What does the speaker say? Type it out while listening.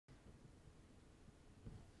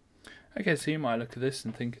Okay, so you might look at this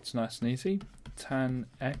and think it's nice and easy. Tan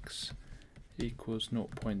x equals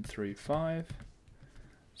 0.35. Let's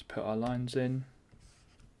put our lines in.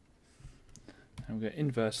 And we'll get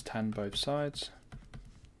inverse tan both sides.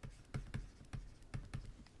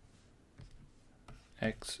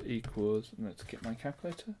 X equals, let's get my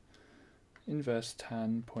calculator, inverse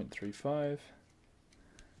tan 0.35,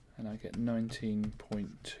 and I get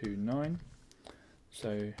 19.29.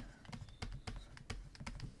 So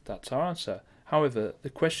that's our answer. However, the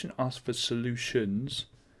question asks for solutions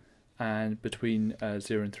and between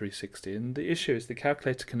 0 and 360, and the issue is the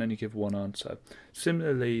calculator can only give one answer.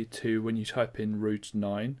 Similarly to when you type in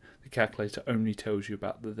 √9, the calculator only tells you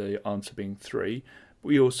about the answer being 3.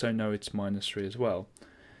 We also know it's -3 as well.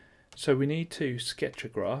 So we need to sketch a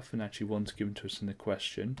graph, and actually one's given to us in the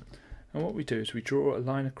question. And what we do is we draw a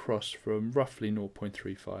line across from roughly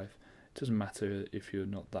 0.35. It doesn't matter if you're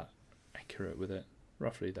not that accurate with it,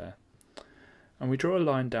 roughly there. And we draw a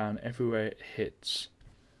line down everywhere it hits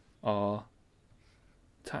our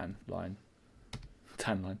tan line.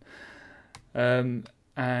 The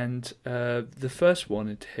first one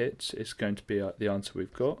it hits is going to be the answer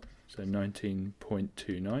we've got, so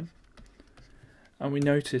 19.29. And we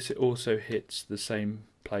notice it also hits the same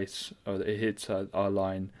place, or it hits our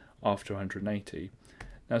line after 180.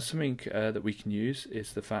 Now something that we can use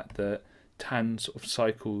is the fact that tan sort of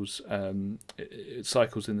cycles, it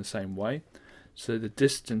cycles in the same way. So the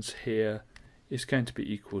distance here is going to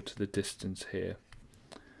be equal to the distance here.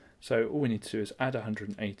 So all we need to do is add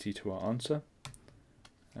 180 to our answer,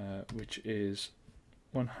 which is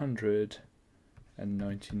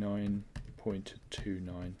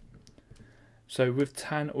 199.29. So with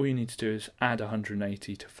tan, all you need to do is add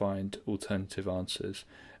 180 to find alternative answers.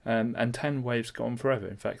 And tan waves go on forever.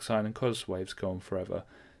 In fact, sine and cos waves go on forever.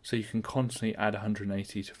 So you can constantly add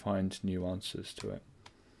 180 to find new answers to it.